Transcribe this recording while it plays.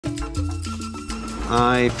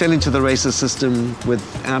I fell into the racist system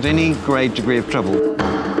without any great degree of trouble.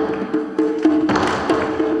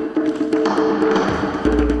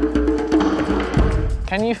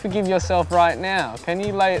 Can you forgive yourself right now? Can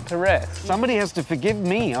you lay it to rest? Somebody has to forgive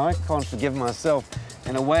me. I can't forgive myself.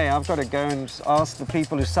 In a way, I've got to go and ask the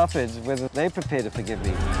people who suffered whether they're prepared to forgive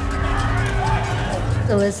me.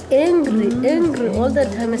 I was angry all the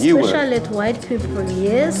time, especially at white people.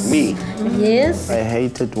 Yes. Me? Yes. I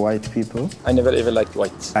hated white people. I never ever liked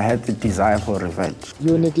whites. I had the desire for revenge.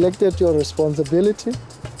 You neglected your responsibility.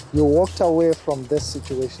 You walked away from this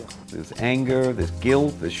situation. There's anger, there's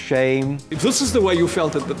guilt, there's shame. If this is the way you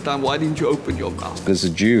felt at the time, why didn't you open your mouth? As a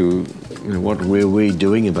Jew, what were we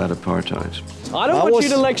doing about apartheid? I don't want you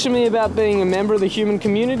to lecture me about being a member of the human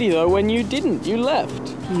community, though, when you didn't. You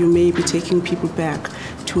left. You may be taking people back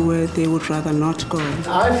to where they would rather not go.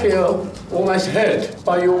 I feel almost hurt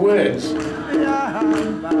by your words.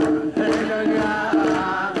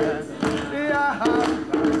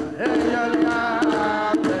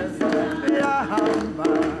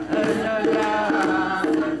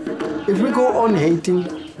 If we go on hating,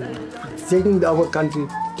 taking our country,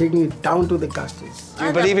 taking it down to the gutters. Do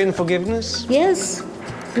you believe in forgiveness? Yes,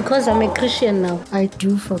 because I'm a Christian now. I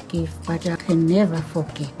do forgive, but I can never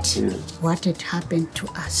forget what had happened to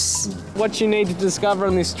us. What you need to discover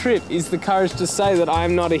on this trip is the courage to say that I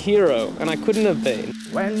am not a hero, and I couldn't have been.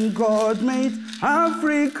 When God made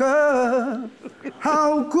Africa,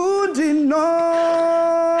 how could he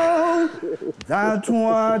know that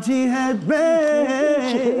what he had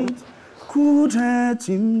made could hurt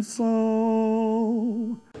him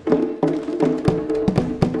so?